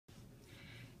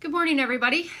Good morning,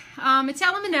 everybody. It's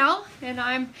Ella Manel, and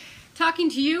I'm talking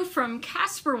to you from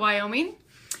Casper, Wyoming.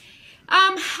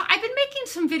 I've been making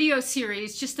some video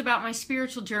series just about my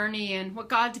spiritual journey and what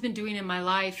God's been doing in my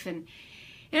life. And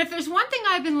if there's one thing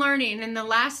I've been learning in the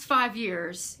last 5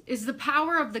 years is the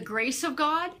power of the grace of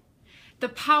God, the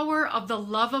power of the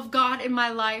love of God in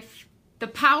my life, the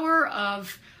power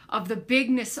of the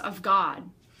bigness of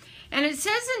God. And it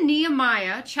says in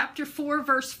Nehemiah chapter 4,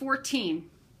 verse 14,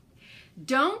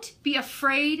 "Don't be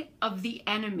afraid of the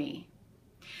enemy.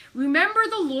 Remember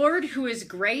the Lord who is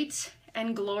great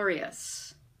and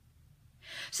glorious."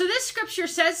 So this scripture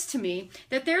says to me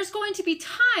that there's going to be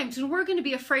times when we're going to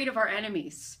be afraid of our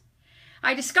enemies.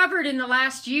 I discovered in the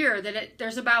last year that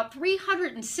there's about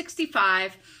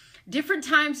 365 different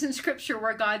times in scripture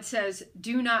where God says,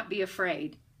 "Do not be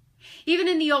afraid." Even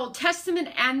in the Old Testament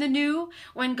and the New,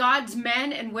 when God's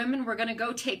men and women were going to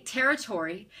go take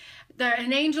territory,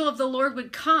 an angel of the Lord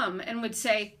would come and would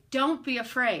say, "Don't be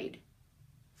afraid."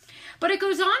 But it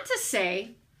goes on to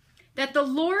say that the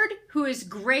Lord who is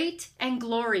great and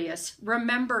glorious,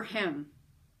 remember him.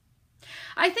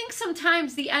 I think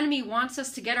sometimes the enemy wants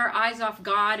us to get our eyes off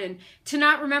God and to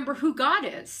not remember who God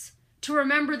is, to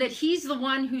remember that he's the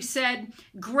one who said,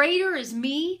 "Greater is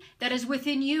me that is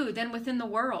within you than within the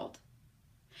world."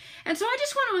 And so I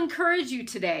just want to encourage you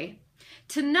today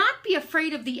to not be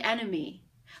afraid of the enemy.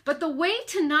 But the way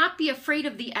to not be afraid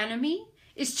of the enemy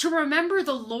is to remember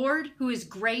the Lord who is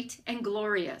great and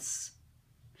glorious.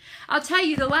 I'll tell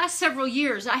you, the last several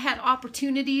years, I had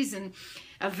opportunities and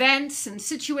events and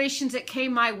situations that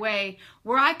came my way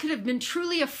where I could have been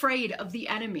truly afraid of the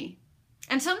enemy.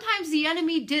 And sometimes the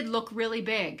enemy did look really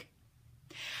big.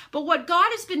 But what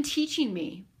God has been teaching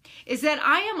me is that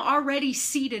I am already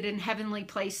seated in heavenly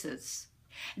places.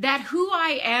 That who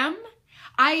I am,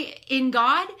 in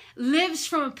God, lives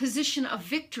from a position of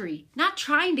victory, not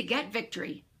trying to get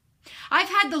victory. I've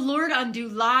had the Lord undo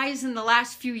lies in the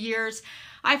last few years.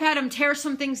 I've had him tear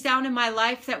some things down in my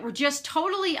life that were just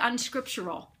totally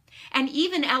unscriptural and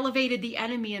even elevated the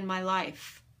enemy in my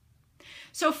life.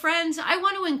 So friends, I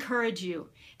want to encourage you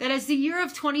that as the year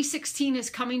of 2016 is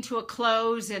coming to a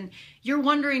close and you're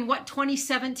wondering what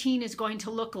 2017 is going to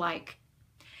look like,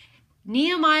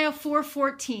 Nehemiah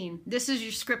 4:14, this is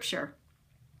your scripture.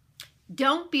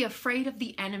 "Don't be afraid of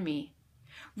the enemy.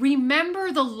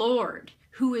 Remember the Lord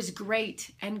who is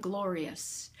great and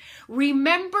glorious."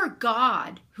 Remember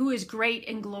God who is great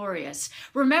and glorious.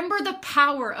 Remember the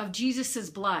power of Jesus'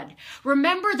 blood.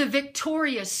 Remember the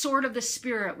victorious sword of the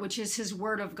Spirit, which is his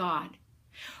word of God.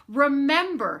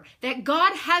 Remember that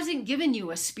God hasn't given you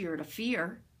a spirit of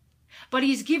fear, but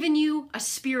he's given you a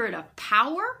spirit of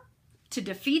power to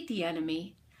defeat the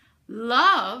enemy,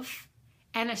 love,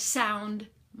 and a sound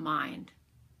mind.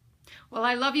 Well,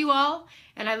 I love you all,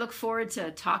 and I look forward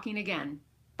to talking again.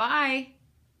 Bye.